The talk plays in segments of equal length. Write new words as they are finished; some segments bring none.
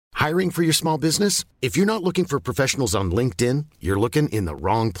Hiring for your small business? If you're not looking for professionals on LinkedIn, you're looking in the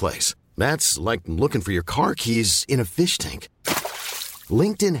wrong place. That's like looking for your car keys in a fish tank.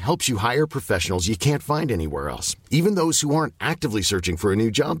 LinkedIn helps you hire professionals you can't find anywhere else, even those who aren't actively searching for a new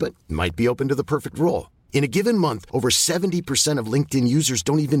job but might be open to the perfect role. In a given month, over 70% of LinkedIn users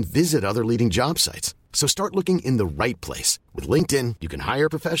don't even visit other leading job sites. So start looking in the right place. With LinkedIn, you can hire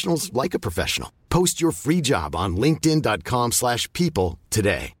professionals like a professional. Post your free job on linkedin.com/people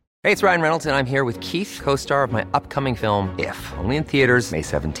today. Hey, it's Ryan Reynolds, and I'm here with Keith, co-star of my upcoming film, If, only in theaters May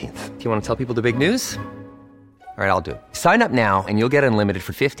 17th. Do you want to tell people the big news? All right, I'll do it. Sign up now and you'll get unlimited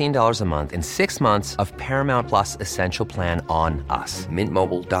for $15 a month and 6 months of Paramount Plus Essential Plan on us.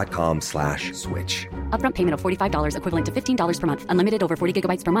 MintMobile.com/switch. Upfront payment of $45 equivalent to $15 per month. Unlimited over 40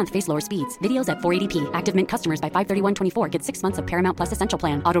 gigabytes per month. Face lower speeds. Videos at 480p. Active Mint customers by 531.24 get 6 months of Paramount Plus Essential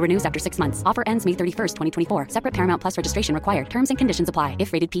Plan. Auto renews after 6 months. Offer ends May 31st, 2024. Separate Paramount Plus registration required. Terms and conditions apply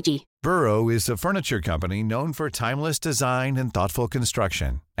if rated PG. Burrow is a furniture company known for timeless design and thoughtful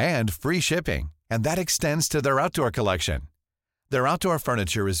construction and free shipping. And that extends to their outdoor collection. Their outdoor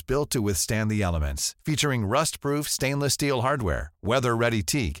furniture is built to withstand the elements, featuring rust-proof stainless steel hardware, weather-ready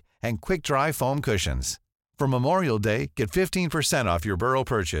teak, and quick-dry foam cushions. For Memorial Day, get 15% off your Burrow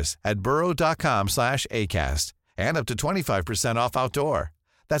purchase at burrow.com/ACAST and up to 25% off outdoor.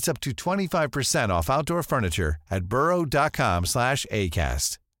 That's up to 25% off outdoor furniture at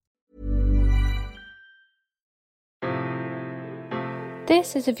burrow.com/ACAST.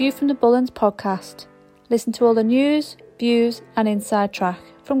 This is a View from the Bullens podcast. Listen to all the news, views and inside track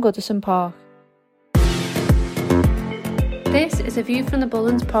from Goodison Park. This is a View from the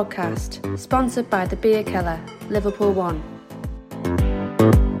Bullens podcast, sponsored by the Beer Keller, Liverpool One.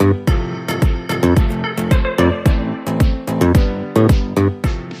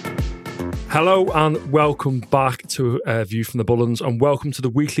 Hello and welcome back to View from the Bullens, and welcome to the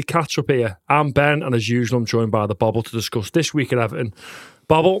weekly catch-up here. I'm Ben, and as usual I'm joined by the Bobble to discuss this week at Everton.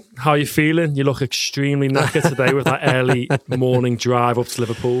 Bobble, how are you feeling? You look extremely knackered today with that early morning drive up to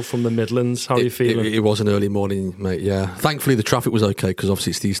Liverpool from the Midlands. How are you feeling? It was an early morning, mate, yeah. Thankfully the traffic was okay, because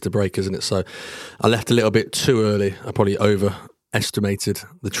obviously it's the Easter break, isn't it? So I left a little bit too early. I probably overestimated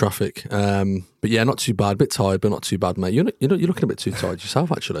the traffic. But yeah, not too bad. A bit tired, but not too bad, mate. You're looking a bit too tired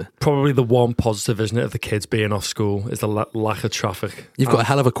yourself, actually. Probably the one positive, isn't it, of the kids being off school is the lack of traffic. You've got a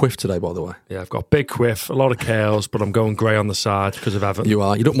hell of a quiff today, by the way. Yeah, I've got a big quiff, a lot of curls, but I'm going grey on the side because of Everton. You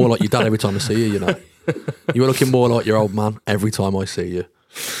are. You look more like your dad every time I see you, you know. You are looking more like your old man every time I see you.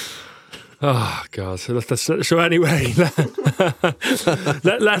 Oh, God. So anyway,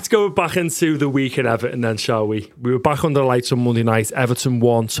 let's go back into the week at Everton then, shall we? We were back under the lights on Monday night. Everton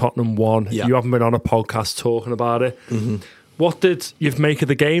won, Tottenham won. Yeah. You haven't been on a podcast talking about it. Mm-hmm. What did you make of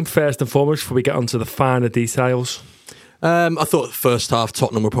the game, first and foremost, before we get onto the finer details? I thought the first half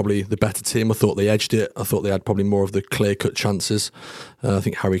Tottenham were probably the better team. I thought they edged it. I thought they had probably more of the clear-cut chances. I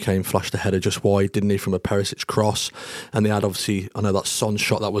think Harry Kane flashed a header just wide, didn't he, from a Perisic cross. And they had, obviously, I know that Son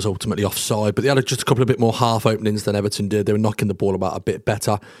shot that was ultimately offside, but they had just a couple of bit more half openings than Everton did. They were knocking the ball about a bit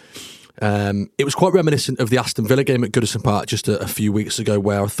better. It was quite reminiscent of the Aston Villa game at Goodison Park just a few weeks ago,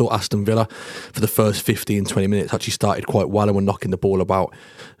 where I thought Aston Villa for the first 15-20 minutes actually started quite well and were knocking the ball about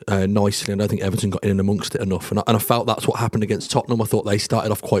nicely, and I don't think Everton got in and amongst it enough, and I felt that's what happened against Tottenham. I thought they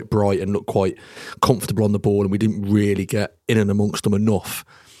started off quite bright and looked quite comfortable on the ball, and we didn't really get in and amongst them enough,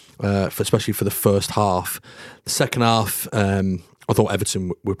 especially for the first half. The second half, I thought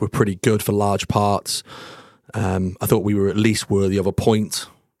Everton were pretty good for large parts. I thought we were at least worthy of a point.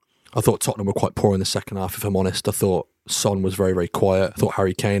 I thought Tottenham were quite poor in the second half, if I'm honest. I thought Son was very, very quiet. I thought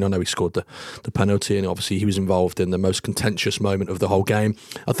Harry Kane, I know he scored the penalty, and obviously he was involved in the most contentious moment of the whole game.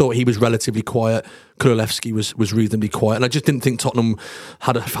 I thought he was relatively quiet. Kulevski was reasonably quiet, and I just didn't think Tottenham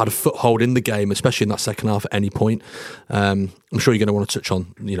had a foothold in the game, especially in that second half at any point. I'm sure you're going to want to touch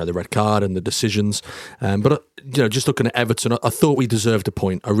on the red card and the decisions, but just looking at Everton, I thought we deserved a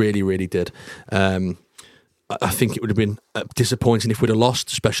point. I really, really did. I think it would have been disappointing if we'd have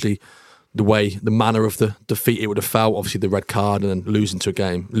lost, especially the manner of the defeat it would have felt. Obviously, the red card and then losing the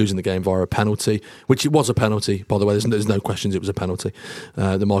game via a penalty, which it was a penalty, by the way. There's no questions, it was a penalty.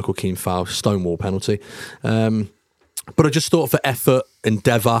 The Michael Keane foul, stonewall penalty. But I just thought for effort,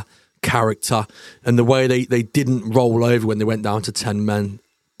 endeavour, character, and the way they didn't roll over when they went down to 10 men,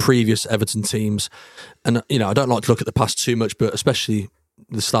 previous Everton teams. And, I don't like to look at the past too much, but especially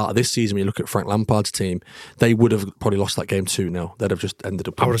the start of this season, when you look at Frank Lampard's team, they would have probably lost that game 2-0. They'd have just ended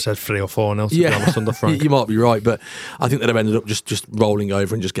up... I would have said 3 or 4-0 to be honest under Frank. You might be right, but I think they'd have ended up just rolling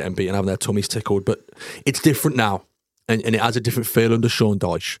over and just getting beaten, having their tummies tickled. But it's different now, and it has a different feel under Sean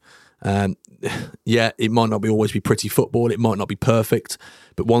Dyche. Yeah, it might not always be pretty football. It might not be perfect.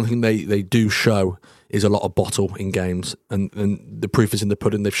 But one thing they do show is a lot of bottle in games. And the proof is in the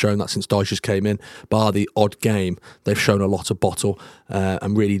pudding. They've shown that since Dyches came in. Bar the odd game, they've shown a lot of bottle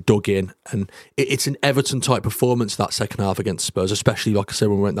and really dug in. And it's an Everton-type performance, that second half against Spurs, especially, like I said,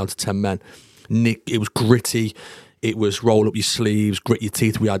 when we went down to 10 men. It was gritty. It was roll up your sleeves, grit your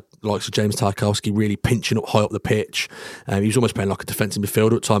teeth. We had likes of James Tarkowski really pinching up high up the pitch. He was almost playing like a defensive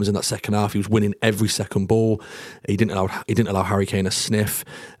midfielder at times in that second half. He was winning every second ball. He didn't allow Harry Kane a sniff.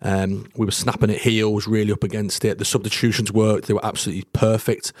 We were snapping at heels, really up against it. The substitutions worked. They were absolutely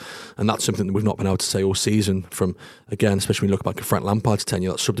perfect. And that's something that we've not been able to say all season from, again, especially when you look back at Frank Lampard's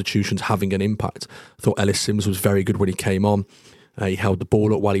tenure, that substitutions having an impact. I thought Ellis Sims was very good when he came on. He held the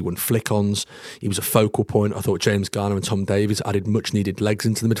ball up while he won flick-ons. He was a focal point. I thought James Garner and Tom Davies added much-needed legs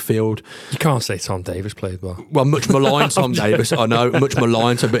into the midfield. You can't say Tom Davies played well. Well, much maligned Tom Davies, I know, much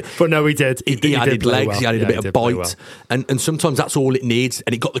maligned. But no, he did. He added legs, well. He added a bit of bite. Well. And sometimes that's all it needs.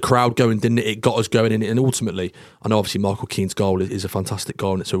 And it got the crowd going, didn't it? It got us going. And ultimately, I know obviously Michael Keane's goal is a fantastic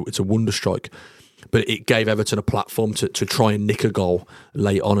goal and it's a wonder strike. But it gave Everton a platform to try and nick a goal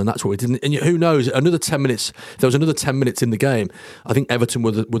late on, and that's what we did. And who knows, another 10 minutes, if there was another 10 minutes in the game, I think Everton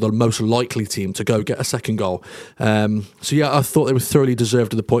were the most likely team to go get a second goal. So yeah, I thought they were thoroughly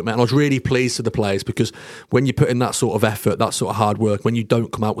deserved of the point, man. And I was really pleased for the players because when you put in that sort of effort, that sort of hard work, when you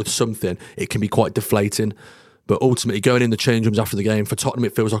don't come out with something, it can be quite deflating. But ultimately, going in the change rooms after the game, for Tottenham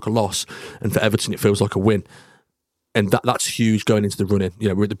it feels like a loss, and for Everton it feels like a win. And that's huge going into the run-in. You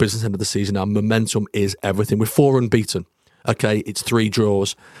know, we're at the business end of the season now. Momentum is everything. We're 4 unbeaten. Okay, it's 3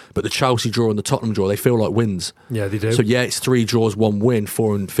 draws. But the Chelsea draw and the Tottenham draw, they feel like wins. Yeah, they do. So yeah, it's 3 draws, 1 win,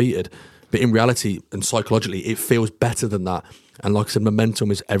 4 undefeated. But in reality and psychologically, it feels better than that. And like I said,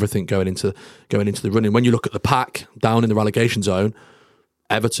 momentum is everything going into the run-in. When you look at the pack down in the relegation zone,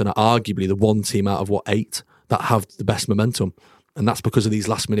 Everton are arguably the one team out of 8 that have the best momentum. And that's because of these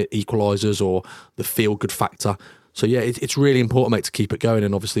last-minute equalisers or the feel-good factor. So yeah, it's really important, mate, to keep it going,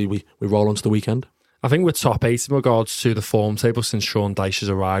 and obviously we roll on to the weekend. I think we're top 8 in regards to the form table since Sean Dyche has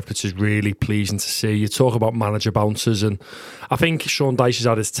arrived, which is really pleasing to see. You talk about manager bounces, and I think Sean Dyche has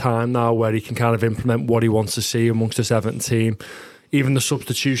had his time now where he can kind of implement what he wants to see amongst this Everton team. Even the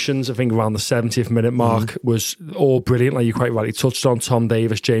substitutions, I think around the 70th minute mark, was all brilliant. Like you quite rightly touched on, Tom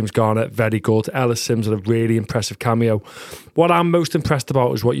Davies, James Garner, very good. Ellis Sims had a really impressive cameo. What I'm most impressed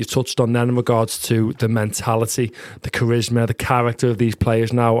about is what you touched on then in regards to the mentality, the charisma, the character of these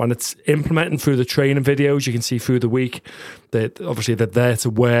players now. And it's implementing through the training videos you can see through the week. That obviously they're there to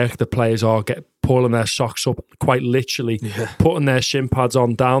work. The players are pulling their socks up, quite literally, putting their shin pads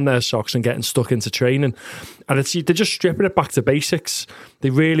on, down their socks and getting stuck into training. And they're just stripping it back to basics. They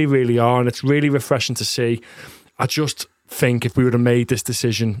really, really are. And it's really refreshing to see. I just think if we would have made this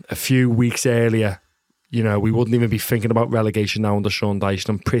decision a few weeks earlier, you know, we wouldn't even be thinking about relegation now under Sean Dyche.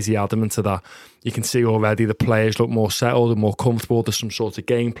 I'm pretty adamant to that. You can see already the players look more settled and more comfortable. There's some sort of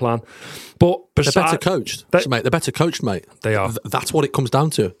game plan. But they're better coached, mate. They're better coached, mate. They are. That's what it comes down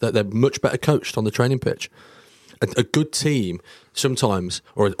to. They're much better coached on the training pitch. A good team sometimes,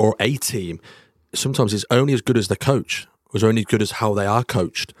 or a team, sometimes is only as good as the coach, or is only as good as how they are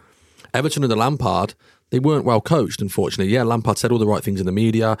coached. Everton under Lampard, they weren't well coached, unfortunately. Yeah, Lampard said all the right things in the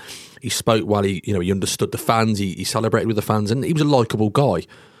media. He spoke while he understood the fans. He celebrated with the fans, and he was a likeable guy.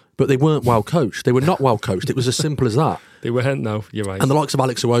 But they weren't well coached. They were not well coached. It was as simple as that. They weren't. No, you're right. And the likes of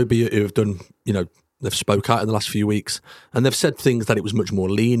Alex Iwobi, who have done, they've spoke out in the last few weeks, and they've said things that it was much more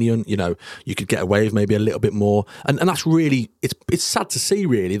lenient. You could get away with maybe a little bit more, and that's really it's sad to see,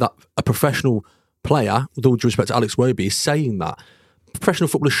 really, that a professional player, with all due respect to Alex Iwobi, is saying that professional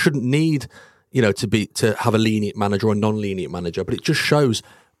footballers shouldn't need to have a lenient manager or a non-lenient manager, but it just shows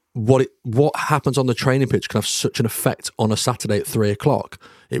what happens on the training pitch can have such an effect on a Saturday at 3:00.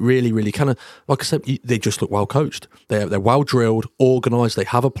 It really, really kind of, like I said, they just look well coached. They're well drilled, organised. They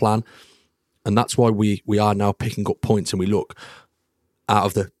have a plan, and that's why we are now picking up points, and we look out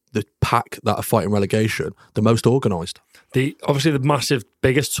of the pack that are fighting relegation the most organised. Obviously, the massive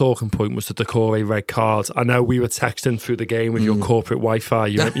biggest talking point was the Doucoure red card. I know we were texting through the game with your corporate Wi-Fi.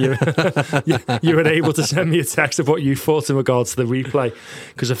 You were able to send me a text of what you thought in regards to the replay,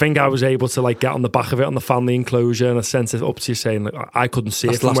 because I think I was able to get on the back of it on the family enclosure, and I sent it up to you saying I couldn't see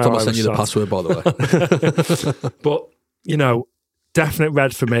it from where I was. That's the last time I sent you the password, by the way. But definite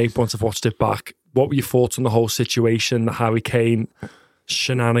red for me once I've watched it back. What were your thoughts on the whole situation, the Harry Kane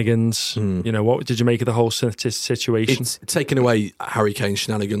shenanigans? What did you make of the whole situation? It's taking away Harry Kane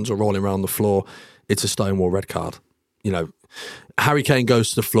shenanigans or rolling around the floor. It's a Stonewall red card. Harry Kane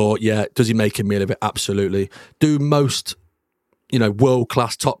goes to the floor. Yeah, does he make a meal of it? Absolutely. Do most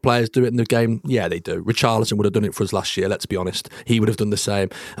world-class top players do it in the game? Yeah, they do. Richarlison would have done it for us last year, let's be honest. He would have done the same,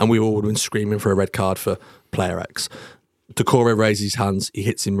 and we all would have been screaming for a red card for player X. Doucoure raises his hands, he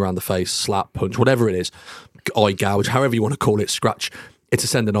hits him around the face, slap, punch, whatever it is, eye gouge, however you want to call it, scratch. It's a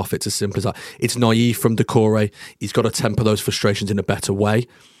sending off. It's as simple as that. It's naive from Doucoure. He's got to temper those frustrations in a better way.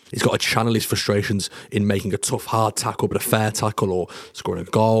 He's got to channel his frustrations in making a tough, hard tackle, but a fair tackle, or scoring a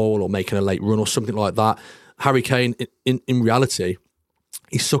goal, or making a late run, or something like that. Harry Kane, in reality,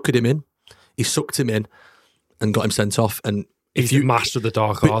 he suckered him in. He sucked him in and got him sent off. And he's the master of the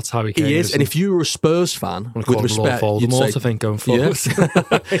dark arts, Harry Kane. He is. And if you were a Spurs fan, with respect, you'd say, I think, going forward.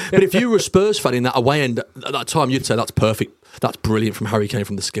 Yeah. But if you were a Spurs fan in that away end at that time, you'd say that's perfect. That's brilliant from Harry Kane,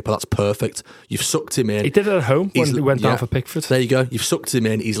 from the skipper. That's perfect. You've sucked him in. He did it at home when he went down for Pickford. There you go. You've sucked him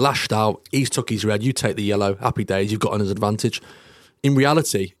in. He's lashed out. He's took his red. You take the yellow. Happy days. You've got an advantage. In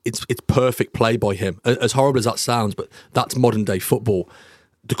reality, it's perfect play by him. As horrible as that sounds, but that's modern day football.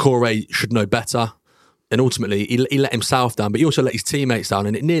 Doucoure should know better. And ultimately, he let himself down, but he also let his teammates down,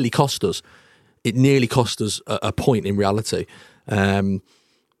 and it nearly cost us. It nearly cost us a point in reality. And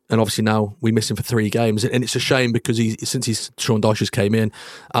obviously now we miss him for 3 games. And it's a shame because since Sean Dyche came in,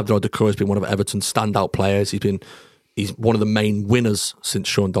 Abdoulaye Doucoure has been one of Everton's standout players. He's one of the main winners since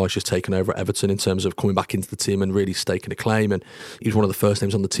Sean Dyche has taken over at Everton in terms of coming back into the team and really staking a claim. And he was one of the first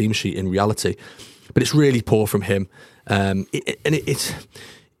names on the team sheet in reality. But it's really poor from him. It's...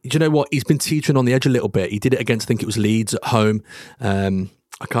 Do you know what? He's been teetering on the edge a little bit. He did it against, I think it was Leeds at home.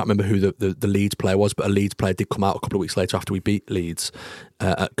 I can't remember who the Leeds player was, but a Leeds player did come out a couple of weeks later after we beat Leeds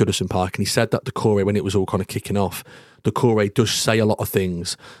at Goodison Park, and he said that Doucoure, when it was all kind of kicking off, Doucoure does say a lot of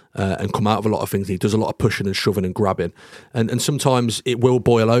things and come out of a lot of things. He does a lot of pushing and shoving and grabbing, and sometimes it will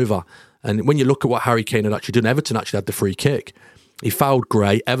boil over. And when you look at what Harry Kane had actually done, Everton actually had the free kick. He fouled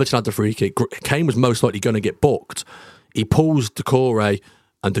Gray. Everton had the free kick. Kane was most likely going to get booked. He pulls Doucoure,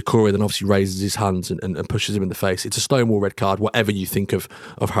 and Doucoure then obviously raises his hands and pushes him in the face. It's a stonewall red card, whatever you think of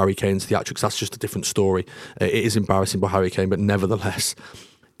Harry Kane's theatrics. That's just a different story. It is embarrassing by Harry Kane, but nevertheless,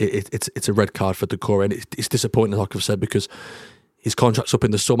 it's a red card for Doucoure. And it's disappointing, like I've said, because his contract's up in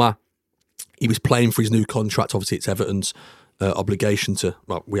the summer. He was playing for his new contract. Obviously, it's Everton's obligation to,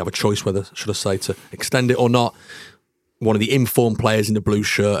 well, we have a choice whether, should I say, to extend it or not. One of the informed players in the blue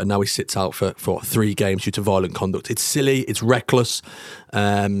shirt, and now he sits out for 3 games due to violent conduct. It's silly, it's reckless,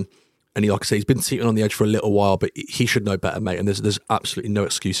 and like I say, he's been sitting on the edge for a little while, but he should know better, mate, and there's absolutely no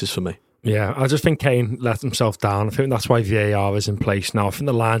excuses for me. Yeah, I just think Kane let himself down. I think that's why VAR is in place now. I think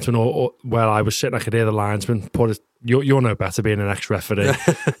the linesman, or where I was sitting, I could hear the linesman put his, you're no better being an ex-referee.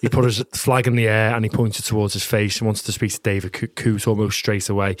 He put his flag in the air and he pointed towards his face and wanted to speak to David Coote almost straight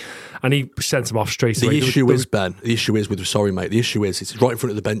away. And he sent him off straight away. The issue is, it's right in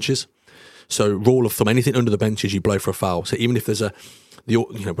front of the benches. So rule of thumb, anything under the benches, you blow for a foul. So even if there's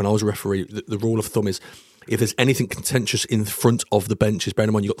when I was a referee, the rule of thumb is, if there's anything contentious in front of the benches, bear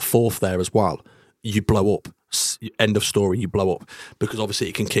in mind you've got the fourth there as well, you blow up. End of story, you blow up. Because obviously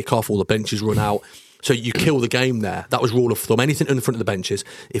it can kick off, all the benches run out. So you kill the game there. That was rule of thumb. Anything in front of the benches,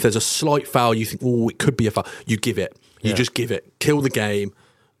 if there's a slight foul, you think, oh, it could be a foul, you give it. You just give it. Kill the game,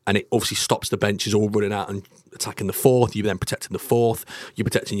 and it obviously stops the benches all running out and attacking the fourth. You're then protecting the fourth. You're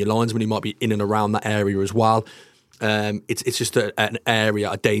protecting your linesmen who might be in and around that area as well. It's just an area,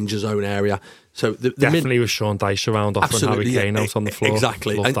 a danger zone area. So definitely with Sean Dyche around offering Harry Kane out on the floor.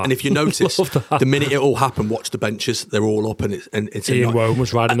 Exactly. And if you notice, the minute it all happened, watch the benches, they're all up, and it's Ian Woan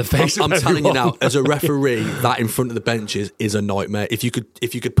was right in the face. I'm telling you now, as a referee, that in front of the benches is a nightmare. If you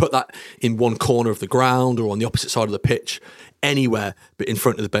could put that in one corner of the ground or on the opposite side of the pitch, anywhere but in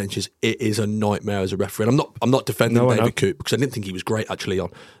front of the benches, it is a nightmare as a referee. And I'm not defending David Coote, because I didn't think he was great actually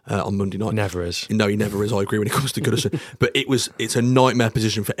on Monday night. Never is. No, he never is. I agree when it comes to Goodison. But it's a nightmare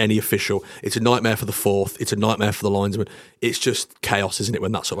position for any official. It's a nightmare for the fourth. It's a nightmare for the linesman. It's just chaos, isn't it,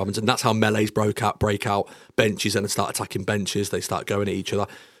 when that sort of happens? And that's how melees break out benches, and start attacking benches. They start going at each other.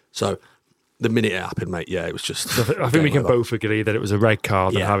 So the minute it happened, mate, it was just... I think we can both agree that it was a red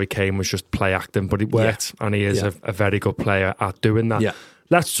card and Harry Kane was just play acting, but it worked, and he is a very good player at doing that. Yeah.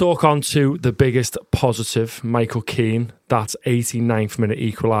 Let's talk on to the biggest positive, Michael Keane. That's 89th minute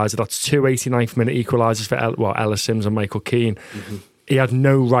equaliser. That's 2 89th minute equalisers for Ellis Sims and Michael Keane. Mm-hmm. He had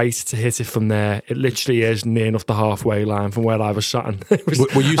no right to hit it from there. It literally is near enough the halfway line from where I was sat.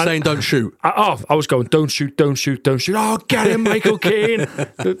 Were you saying don't shoot? I was going, don't shoot. Oh, get him, Michael Keane.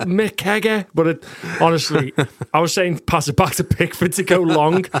 Mick Kegger. But honestly, I was saying pass it back to Pickford to go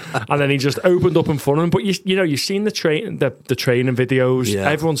long, and then he just opened up in front of him. But you've seen the training videos. Yeah.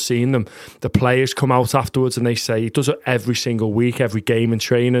 Everyone's seen them. The players come out afterwards and they say he does it every single week, every game in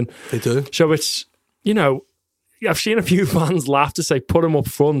training. They do. So it's, I've seen a few fans laugh to say, put him up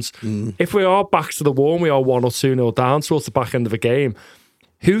front. If we are back to the wall and we are 1 or 2-0 down towards the back end of a game,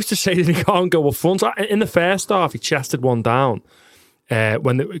 who's to say that he can't go up front? In the first half, he chested one down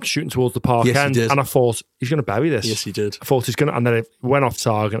when they were shooting towards the park end. And I thought, he's going to bury this. Yes, he did. I thought he's going to, and then it went off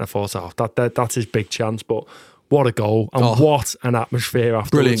target, and I thought, that's his big chance. But what a goal, and what an atmosphere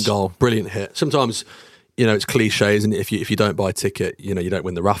afterwards. Brilliant goal, brilliant hit. Sometimes, it's cliche, isn't it? If you don't buy a ticket, you don't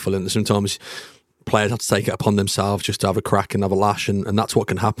win the raffle. And sometimes players have to take it upon themselves just to have a crack and have a lash, and that's what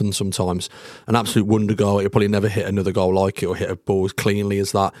can happen sometimes. An absolute wonder goal. He'll probably never hit another goal like it or hit a ball as cleanly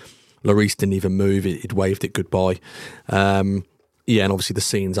as that. Lloris didn't even move. He'd waved it goodbye. And obviously the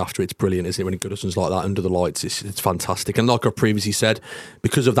scenes after it's brilliant, isn't it? When Goodison's like that under the lights, it's fantastic. And like I previously said,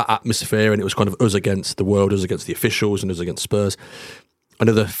 because of that atmosphere, and it was kind of us against the world, us against the officials, and us against Spurs,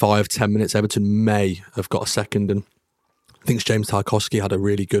 another 5-10 minutes, Everton may have got a second, and I think James Tarkowski had a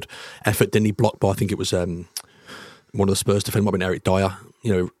really good effort, didn't he? Blocked by, I think it was one of the Spurs defenders, might have been Eric Dyer,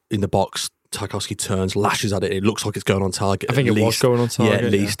 in the box. Tarkowski turns, lashes at it. It looks like it's going on target. I think it was going on target. Yeah,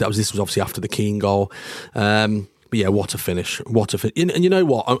 at least. This was obviously after the Keane goal. But yeah, what a finish. What a finish. And you know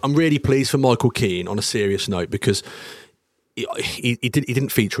what? I'm really pleased for Michael Keane on a serious note, because he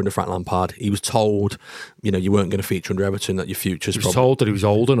didn't feature under Frank Lampard. He was told, you weren't going to feature under Everton, that your future's He was told that he was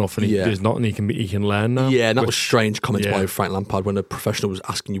old enough and there's nothing he can learn now. Yeah, and that was strange comments by Frank Lampard when a professional was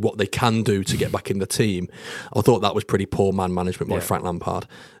asking you what they can do to get back in the team. I thought that was pretty poor man management by Frank Lampard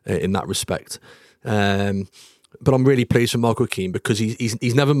in that respect. But I'm really pleased for Michael Keane, because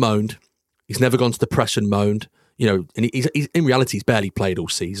he's never moaned. He's never gone to the press and moaned. And he's in reality, he's barely played all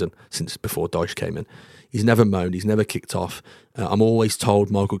season since before Dyche came in. He's never moaned. He's never kicked off. I'm always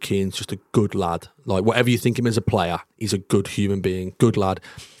told Michael Keane's just a good lad. Like, whatever you think him as a player, he's a good human being, good lad.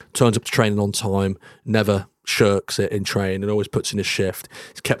 Turns up to training on time, never shirks it in training, and always puts in his shift.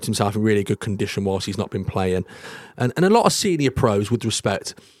 He's kept himself in really good condition whilst he's not been playing. And a lot of senior pros, with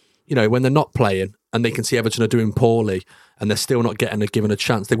respect, when they're not playing and they can see Everton are doing poorly and they're still not given a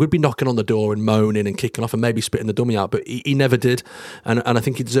chance, they would be knocking on the door and moaning and kicking off and maybe spitting the dummy out, but he never did. And I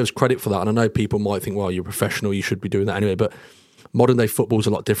think he deserves credit for that. And I know people might think, well, you're a professional, you should be doing that anyway, but modern day football's a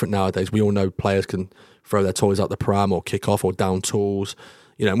lot different nowadays. We all know players can throw their toys out the pram or kick off or down tools.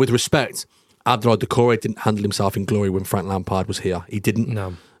 And with respect, Doucoure didn't handle himself in glory when Frank Lampard was here. He didn't.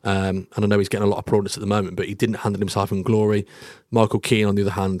 No. And I know he's getting a lot of plaudits at the moment, but he didn't handle himself in glory. Michael Keane, on the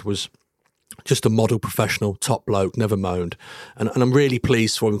other hand, was just a model professional, top bloke, never moaned. And I'm really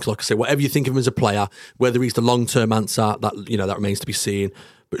pleased for him, because, like I say, whatever you think of him as a player, whether he's the long-term answer, that remains to be seen.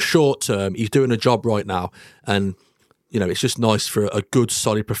 But short-term, he's doing a job right now. And, it's just nice for a good,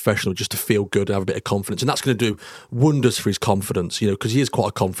 solid professional just to feel good and have a bit of confidence. And that's going to do wonders for his confidence, because he is quite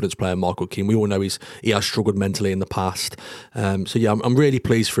a confidence player, Michael Keane. We all know he has struggled mentally in the past. So, yeah, I'm really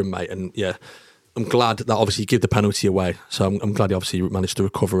pleased for him, mate. And, yeah, I'm glad that obviously he gave the penalty away. So I'm glad he obviously managed to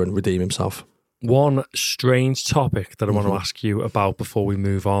recover and redeem himself. One strange topic that I want to ask you about before we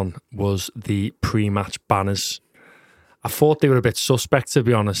move on was the pre-match banners. I thought they were a bit suspect, to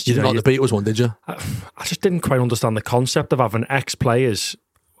be honest. You didn't like the Beatles one, did you? I just didn't quite understand the concept of having ex-players,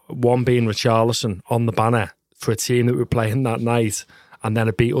 one being Richarlison, on the banner for a team that were playing that night, and then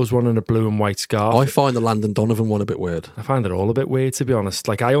a Beatles one in a blue and white scarf. I find the Landon Donovan one a bit weird. I find it all a bit weird, to be honest.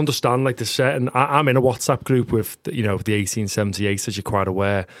 Like, I understand, like, the certain... I'm in a WhatsApp group with, the 1878, as you're quite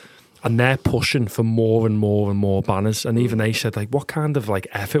aware, and they're pushing for more and more and more banners. And even they said, like, what kind of, like,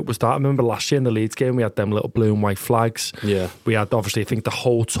 effort was that? I remember last year in the Leeds game, we had them little blue and white flags. Yeah. We had, obviously, I think the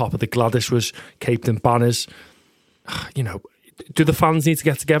whole top of the Gladys was caped in banners. Do the fans need to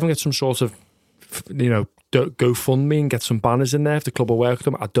get together and get some sort of, GoFundMe and get some banners in there if the club will work with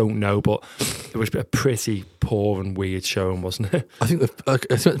them? I don't know, but it was a pretty poor and weird showing, wasn't it? I think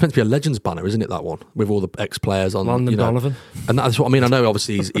it's meant to be a Legends banner, isn't it, that one? With all the ex-players on. Landon Donovan. And that's what I mean. I know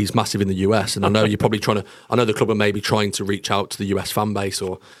obviously he's massive in the US, and I know you're probably I know the club are maybe trying to reach out to the US fan base,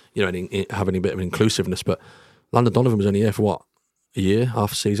 or, have any bit of inclusiveness, but Landon Donovan was only here for what? A year,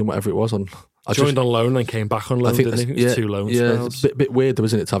 half a season, whatever it was. I joined on loan and came back on loan, didn't he? It was 2 loans. Yeah, it's a bit weird though,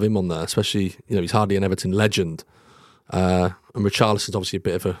 isn't it, to have him on there, especially, he's hardly an Everton legend. And Richarlison's obviously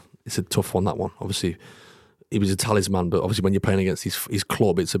it's a tough one, that one. Obviously, he was a talisman, but obviously when you're playing against his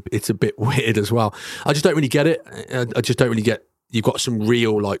club, it's a bit weird as well. I just don't really get it. I just don't really get, you've got some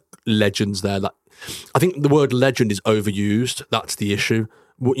real, like, legends there. That I think the word legend is overused. That's the issue.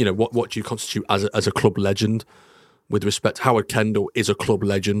 What do you constitute as a club legend? With respect, Howard Kendall is a club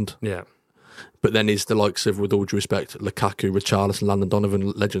legend. Yeah. But then is the likes of, with all due respect, Lukaku, Richarlison, Landon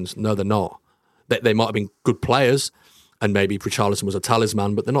Donovan legends? No, they're not. They might have been good players, and maybe Richarlison was a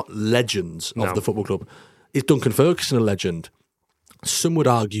talisman, but they're not legends of the football club. Is Duncan Ferguson a legend? Some would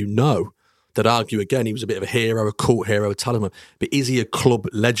argue no. They'd argue again he was a bit of a hero, a cult hero, a talisman. But is he a club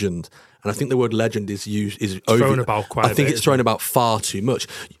legend? And I think the word legend is thrown about quite a bit. I think it's thrown about far too much.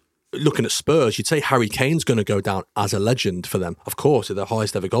 Looking at Spurs, you'd say Harry Kane's going to go down as a legend for them. Of course, they're the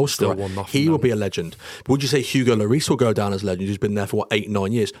highest ever goal scorer. He will be a legend. But would you say Hugo Lloris will go down as a legend, who's been there for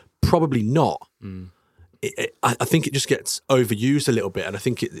 8-9 years? Probably not. I think it just gets overused a little bit, and I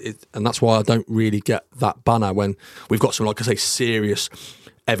think and that's why I don't really get that banner when we've got some, like I say, serious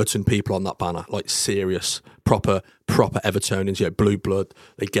Everton people on that banner, like serious, proper Evertonians, blue blood.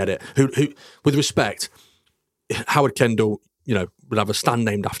 They get it. Who, with respect, Howard Kendall, would have a stand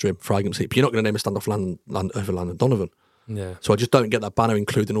named after him for argument's sake. But you're not going to name a stand off over Landon Donovan. Yeah. So I just don't get that banner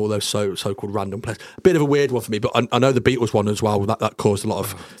including all those so-called random players. A bit of a weird one for me, but I know the Beatles one as well. That caused a lot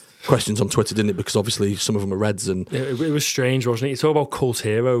of questions on Twitter, didn't it? Because obviously some of them are Reds. And it was strange, wasn't it? You talk about cult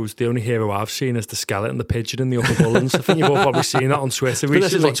heroes. The only hero I've seen is the skeleton, the pigeon in the upper Bullens. I think you've all probably seen that on Twitter. But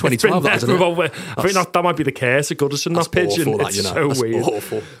this is like 2012, I think that might be the case of Goodison, that pigeon. Awful, it's so that's weird.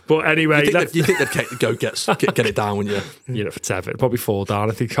 Awful. But anyway, you think they'd go get it down, wouldn't you? If it's ever, it'd probably fall down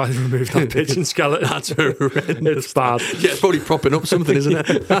if they kind of remove that pigeon skeleton. That's horrendous. It's bad. Yeah, it's probably propping up something, isn't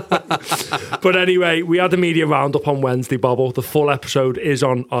it? But anyway, we had a media roundup on Wednesday, Bobble. The full episode is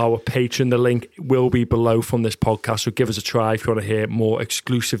on our Patreon. The link will be below from this podcast, so give us a try if you want to hear more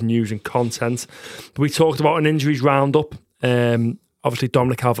exclusive news and content. But we talked about an injuries roundup. Obviously,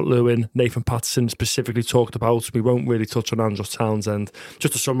 Dominic Calvert-Lewin, Nathan Patterson specifically talked about. We won't really touch on Andros Townsend.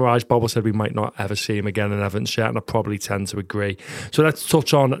 Just to summarise, Bobble said we might not ever see him again in Everton shirt, and I probably tend to agree. So let's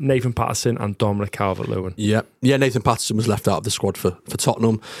touch on Nathan Patterson and Dominic Calvert-Lewin. Yeah, Nathan Patterson was left out of the squad for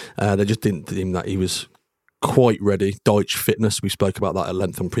Tottenham. They just didn't deem that he was quite ready. Dyche fitness, we spoke about that at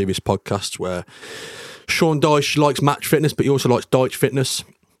length on previous podcasts, where Sean Dyche likes match fitness, but he also likes Dyche fitness.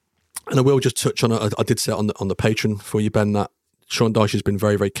 And I will just touch on it. I did say it on the Patreon for you, Ben, that Sean Dyche has been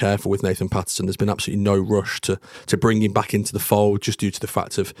very, very careful with Nathan Patterson. There's been absolutely no rush to bring him back into the fold, just due to the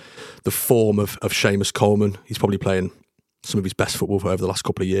fact of the form of Seamus Coleman. He's probably playing some of his best football over the last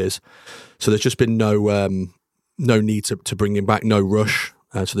couple of years. So there's just been no need to bring him back, no rush.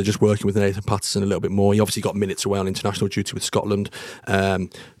 So they're just working with Nathan Patterson a little bit more. He obviously got minutes away on international duty with Scotland,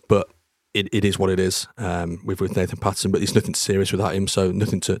 but it is what it is with Nathan Patterson. But it's nothing serious without him, so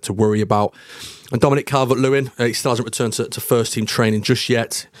nothing to worry about. And Dominic Calvert-Lewin, he still hasn't returned to first team training just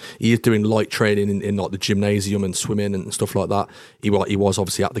yet. He is doing light training in like the gymnasium and swimming and stuff like that. He was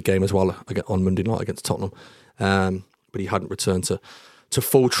obviously at the game as well on Monday night against Tottenham, but he hadn't returned to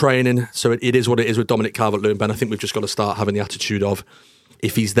full training. So it is what it is with Dominic Calvert-Lewin, Ben. I think we've just got to start having the attitude of,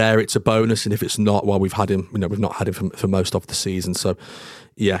 if he's there, it's a bonus, and if it's not, well, we've had him. We've not had him for most of the season. So,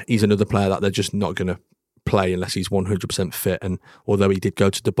 yeah, he's another player that they're just not going to play unless he's 100% fit. And although he did go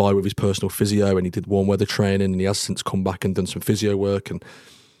to Dubai with his personal physio, and he did warm weather training, and he has since come back and done some physio work and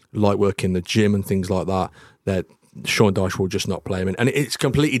light work in the gym and things like that, that Sean Dyche will just not play him. And it's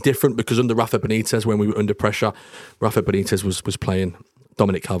completely different because under Rafa Benitez, when we were under pressure, Rafa Benitez was playing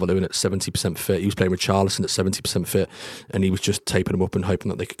Dominic Calvert-Lewin at 70% fit. He was playing with Richarlison at 70% fit, and he was just taping them up and hoping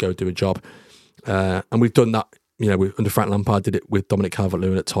that they could go do a job. And we've done that, under Frank Lampard, did it with Dominic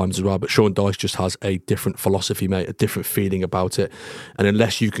Calvert-Lewin at times as well. But Sean Dyche just has a different philosophy, mate, a different feeling about it. And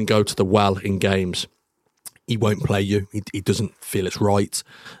unless you can go to the well in games, he won't play you. He doesn't feel it's right.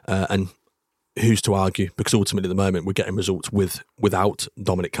 And who's to argue? Because ultimately at the moment we're getting results without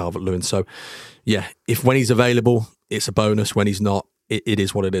Dominic Calvert-Lewin. So, yeah, when he's available, it's a bonus. When he's not, it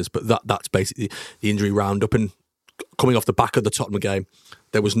is what it is. But that's basically the injury roundup. And coming off the back of the Tottenham game,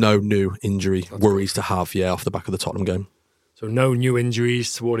 there was no new injury worries to have, off the back of the Tottenham game. So no new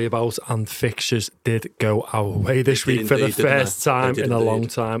injuries to worry about, and fixtures did go our way this week for the first time in a long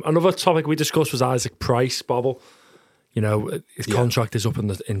time. Another topic we discussed was Isaac Price, Bobble. His contract is up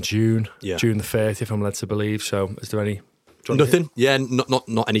in June, June the 30th, if I'm led to believe. So is there any... Nothing. Yeah,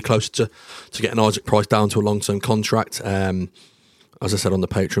 not any closer to getting Isaac Price down to a long-term contract. As I said on the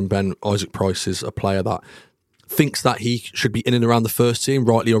Patreon, Ben, Isaac Price is a player that thinks that he should be in and around the first team,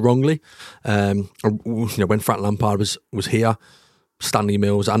 rightly or wrongly. When Frank Lampard was here, Stanley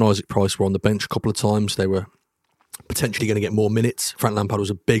Mills and Isaac Price were on the bench a couple of times. They were potentially going to get more minutes. Frank Lampard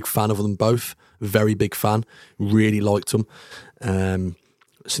was a big fan of them both, very big fan, really liked them.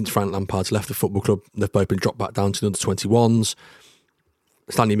 Since Frank Lampard's left the football club, they've both been dropped back down to the under-21s.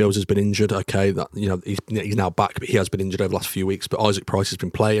 Stanley Mills has been injured. Okay, he's now back, but he has been injured over the last few weeks. But Isaac Price has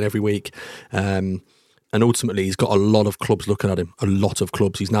been playing every week, and ultimately he's got a lot of clubs looking at him. A lot of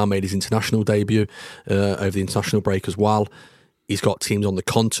clubs. He's now made his international debut over the international break as well. He's got teams on the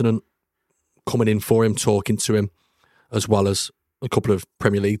continent coming in for him, talking to him, as well as a couple of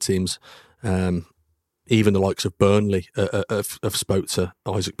Premier League teams. even the likes of Burnley have spoke to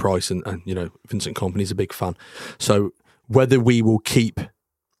Isaac Price and Vincent Kompany's a big fan. So whether we will keep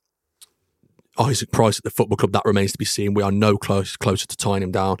Isaac Price at the football club, that remains to be seen. We are no closer to tying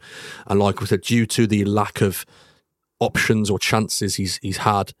him down. And like we said, due to the lack of options or chances he's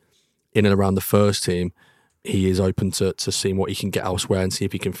had in and around the first team, he is open to seeing what he can get elsewhere and see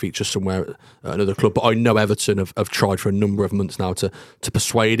if he can feature somewhere at another club. But I know Everton have tried for a number of months now to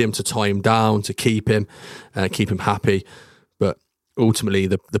persuade him, to tie him down, to keep him happy. But ultimately,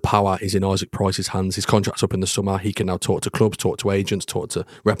 the power is in Isaac Price's hands. His contract's up in the summer. He can now talk to clubs, talk to agents, talk to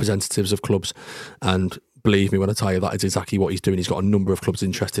representatives of clubs. And believe me when I tell you that is exactly what he's doing. He's got a number of clubs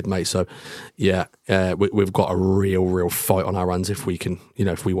interested, mate. So, yeah, we've got a real fight on our hands if we can,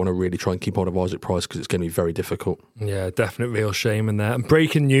 if we want to really try and keep hold of Isaac Price, because it's going to be very difficult. Yeah, definite real shame in there. And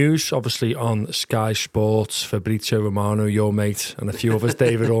breaking news, obviously, on Sky Sports, Fabrizio Romano, your mate, and a few others,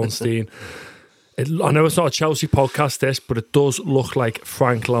 David Ornstein. I know it's not a Chelsea podcast, this, but it does look like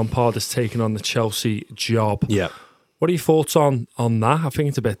Frank Lampard has taken on the Chelsea job. Yeah. What are your thoughts on that? I think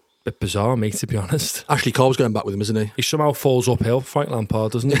it's a bit bizarre, mate, to be honest. Ashley Cole's going back with him, isn't he? He somehow falls uphill, Frank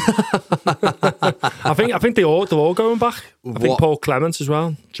Lampard, doesn't he? I think they're all going back. I think Paul Clements as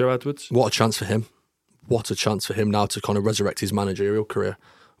well, Joe Edwards. What a chance for him. What a chance for him now to kind of resurrect his managerial career.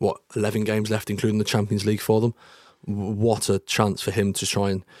 11 games left, including the Champions League for them. What a chance for him to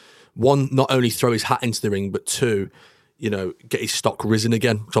try and, one, not only throw his hat into the ring, but two, get his stock risen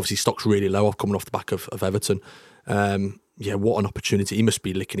again. Because obviously stock's really low coming off the back of Everton. Yeah, what an opportunity. He must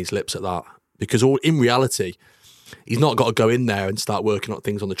be licking his lips at that. Because in reality, he's not got to go in there and start working on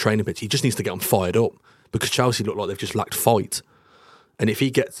things on the training pitch. He just needs to get them fired up. Because Chelsea look like they've just lacked fight. And if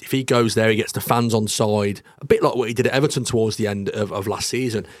he goes there, he gets the fans on side, a bit like what he did at Everton towards the end of last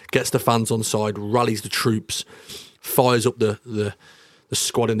season, gets the fans on side, rallies the troops, fires up the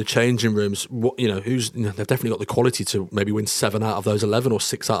squad in the changing rooms. They've definitely got the quality to maybe win 7 out of those 11 or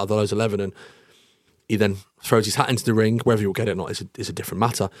 6 out of those 11, and he then throws his hat into the ring. Whether he'll get it or not is a different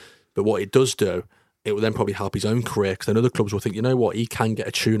matter. But what it does do, it will then probably help his own career, because then other clubs will think, you know what, he can get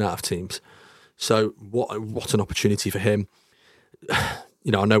a tune out of teams. So what an opportunity for him. I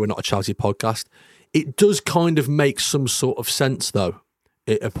know we're not a Chelsea podcast. It does kind of make some sort of sense, though,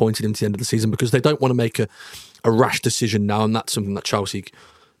 it appointed him to the end of the season, because they don't want to make a rash decision now, and that's something that Chelsea,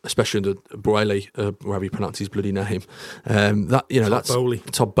 especially under Boehly, wherever you pronounce his bloody name, that's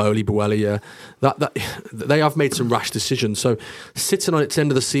Todd Boehly, yeah. That they have made some rash decisions. So sitting on its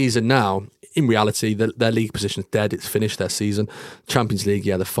end of the season now, in reality, their league position's dead. It's finished their season. Champions League,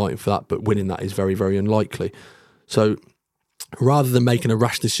 yeah, they're fighting for that, but winning that is very, very unlikely. So rather than making a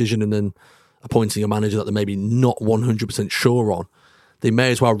rash decision and then appointing a manager that they're maybe not 100% sure on, they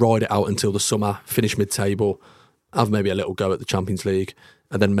may as well ride it out until the summer, finish mid-table, have maybe a little go at the Champions League,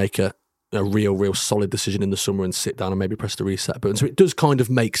 and then make a real solid decision in the summer and sit down and maybe press the reset button. So it does kind of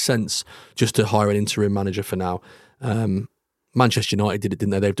make sense just to hire an interim manager for now. Manchester United did it,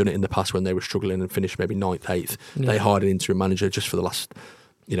 didn't they? They've done it in the past when they were struggling and finished maybe 9th, 8th. Yeah. They hired an interim manager just for the last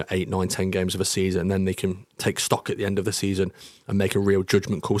 8, 9, 10 games of a season, and then they can take stock at the end of the season and make a real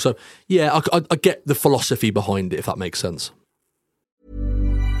judgment call. So yeah, I get the philosophy behind it, if that makes sense.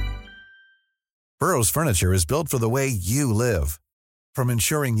 Burrow's furniture is built for the way you live. From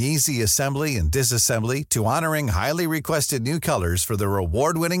ensuring easy assembly and disassembly to honoring highly requested new colors for their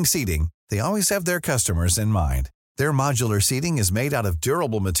award-winning seating, they always have their customers in mind. Their modular seating is made out of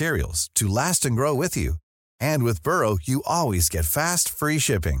durable materials to last and grow with you. And with Burrow, you always get fast, free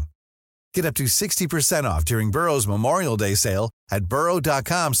shipping. Get up to 60% off during Burrow's Memorial Day sale at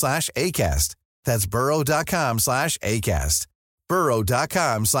burrow.com/ACAST. That's burrow.com/ACAST.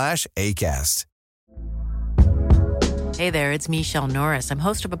 burrow.com/ACAST. Hey there, it's Michelle Norris. I'm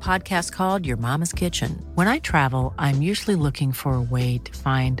host of a podcast called Your Mama's Kitchen. When I travel, I'm usually looking for a way to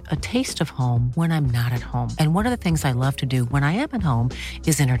find a taste of home when I'm not at home. And one of the things I love to do when I am at home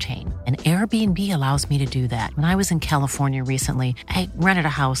is entertain. And Airbnb allows me to do that. When I was in California recently, I rented a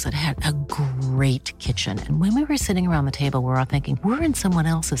house that had a great kitchen. And when we were sitting around the table, we were all thinking, we're in someone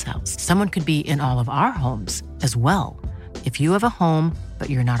else's house. Someone could be in all of our homes as well. If you have a home, but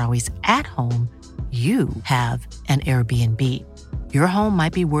you're not always at home, you have an Airbnb. Your home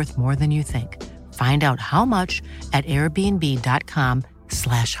might be worth more than you think. Find out how much at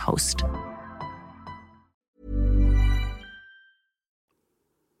airbnb.com/host.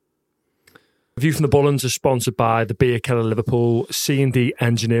 View from the Bullens is sponsored by the Beer Keller Liverpool, C&D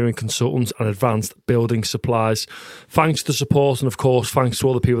Engineering Consultants and Advanced Building Supplies. Thanks for the support, and of course thanks to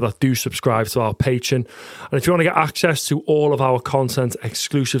all the people that do subscribe to our Patreon. And if you want to get access to all of our content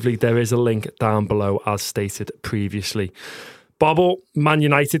exclusively, there is a link down below as stated previously. Bobble, Man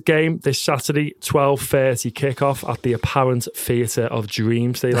United game this Saturday, 12:30 kickoff at the apparent theatre of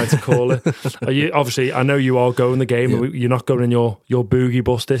dreams, they like to call it. Are you, obviously, I know you are going the game. Yeah. You're not going in your boogie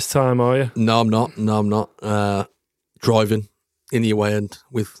bus this time, are you? No, I'm not. Driving in the away end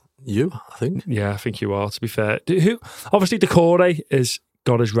with you, I think. Yeah, I think you are, to be fair. Obviously, Doucoure has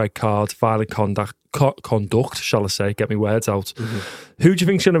got his red card, violent conduct, shall I say, get me words out. Mm-hmm. Who do you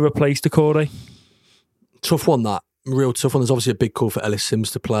think's going to replace Doucoure? Tough one, that. Real tough one. There's obviously a big call for Ellis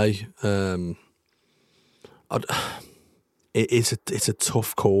Sims to play. It's a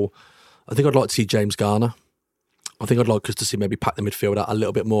tough call. I think I'd like to see James Garner. I think I'd like us to see maybe pack the midfield out a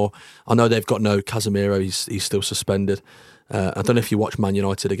little bit more. I know they've got no Casemiro. He's still suspended. I don't know if you watched Man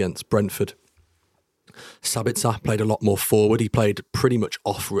United against Brentford. Sabitzer played a lot more forward. He played pretty much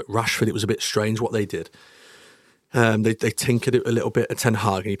off Rashford. It was a bit strange what they did. They tinkered it a little bit at Ten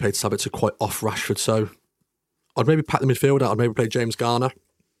Hag, and he played Sabitzer quite off Rashford. So I'd maybe pack the midfield out. I'd maybe play James Garner.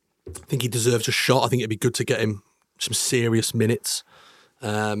 I think he deserves a shot. I think it'd be good to get him some serious minutes.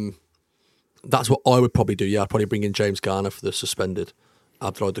 That's what I would probably do. Yeah, I'd probably bring in James Garner for the suspended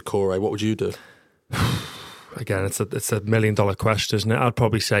Abdoulaye Doucoure. What would you do? Again, it's a $1 million question, isn't it? I'd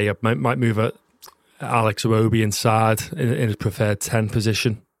probably say I might move Alex Iwobi inside in his preferred 10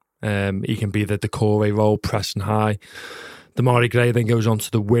 position. He can be the Doucoure role, pressing high. Damari Gray then goes onto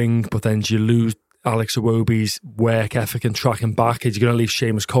the wing, but then you lose Alex Iwobi's work ethic and tracking back. Is you going to leave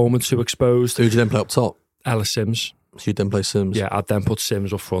Seamus Coleman too exposed? Who do you then play up top? Ellis Sims. So you'd then play Sims? Yeah, I'd then put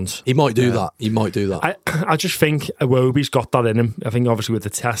Sims up front. He might do that. I just think Iwobi's got that in him. I think obviously with the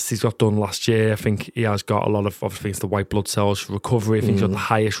tests he's got done last year, I think he has got a lot of, obviously it's the white blood cells for recovery. I think he's got the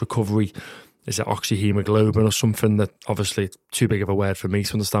highest recovery. Is it oxyhemoglobin or something that obviously it's too big of a word for me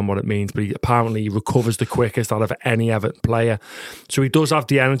to understand what it means, but he apparently recovers the quickest out of any Everton player. So he does have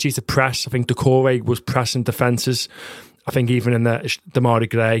the energy to press. I think Doucoure was pressing defences. I think even in the Damari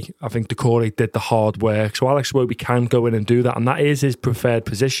Gray, I think Doucoure did the hard work. So Alex Iwobi can go in and do that, and that is his preferred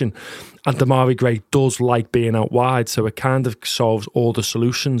position. And Damari Gray does like being out wide, so it kind of solves all the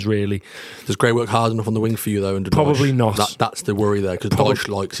solutions, really. Does Gray work hard enough on the wing for you, though? Under Probably Dyche? not. That's the worry there, because Dyche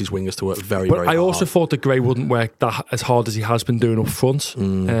likes his wingers to work very hard. I also thought that Gray wouldn't work that as hard as he has been doing up front.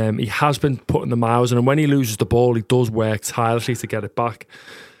 He has been putting the miles in, and when he loses the ball, he does work tirelessly to get it back.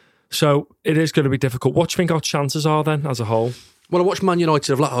 So it is going to be difficult. What do you think our chances are then as a whole? Well, I watched Man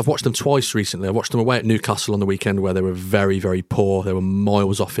United. I've watched them twice recently. I watched them away at Newcastle on the weekend where they were very, very poor. They were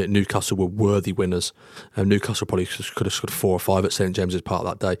miles off it. Newcastle were worthy winners. Newcastle probably could have scored 4 or 5 at St James's Park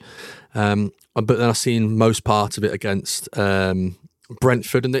that day. But then I've seen most part of it against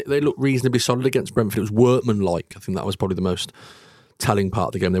Brentford, and they looked reasonably solid against Brentford. It was workmanlike. I think that was probably the most telling part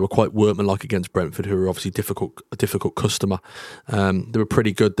of the game. They were quite workmanlike against Brentford, who were obviously a difficult customer. They were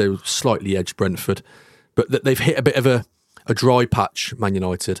pretty good. They were slightly edged Brentford, but they've hit a bit of a dry patch, Man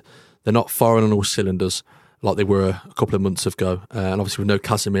United. They're not firing on all cylinders like they were a couple of months ago. And obviously with no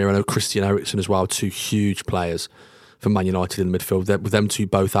Casemiro, no Christian Eriksen as well, 2 huge players for Man United in the midfield. With them 2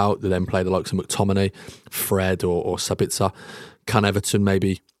 both out, they then play the likes of McTominay, Fred or Sabitzer. Can Everton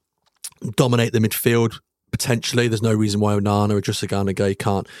maybe dominate the midfield? Potentially. There's no reason why Onana or Jusagana Gay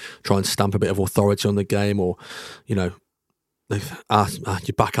can't try and stamp a bit of authority on the game, or, you know,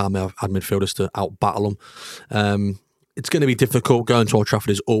 you back our midfielders to out-battle them. It's going to be difficult. Going to Old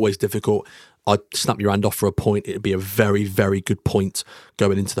Trafford is always difficult. I'd snap your hand off for a point. It'd be a very, very good point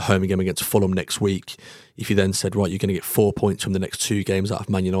going into the home game against Fulham next week. If you then said, right, you're going to get 4 points from the next 2 games out of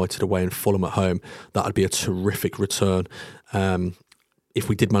Man United away and Fulham at home, that would be a terrific return. If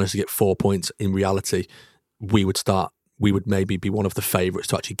we did manage to get 4 points, in reality, we would maybe be one of the favourites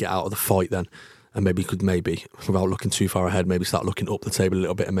to actually get out of the fight then, and maybe without looking too far ahead, maybe start looking up the table a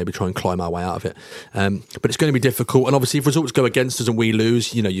little bit and maybe try and climb our way out of it. But it's going to be difficult, and obviously if results go against us and we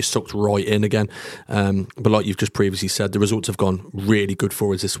lose, you know, you're sucked right in again. But like you've just previously said, the results have gone really good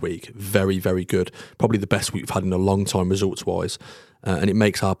for us this week. Very, very good. Probably the best we've had in a long time results-wise. And it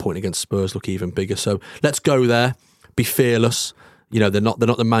makes our point against Spurs look even bigger. So let's go there, be fearless. You know, they're not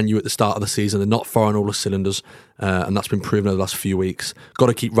the Man U at the start of the season. They're not firing all the cylinders, and that's been proven over the last few weeks. Got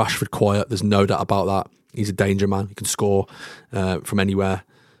to keep Rashford quiet. There's no doubt about that. He's a danger man. He can score from anywhere.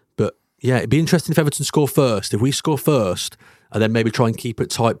 But yeah, it'd be interesting if Everton score first. If we score first, and then maybe try and keep it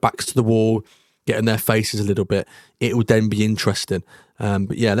tight, backs to the wall, get in their faces a little bit, it would then be interesting.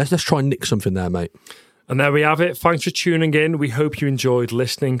 But yeah, let's try and nick something there, mate. And there we have it. Thanks for tuning in. We hope you enjoyed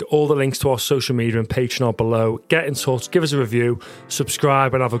listening. All the links to our social media and Patreon are below. Get in touch, give us a review,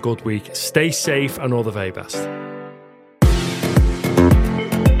 subscribe, and have a good week. Stay safe and all the very best.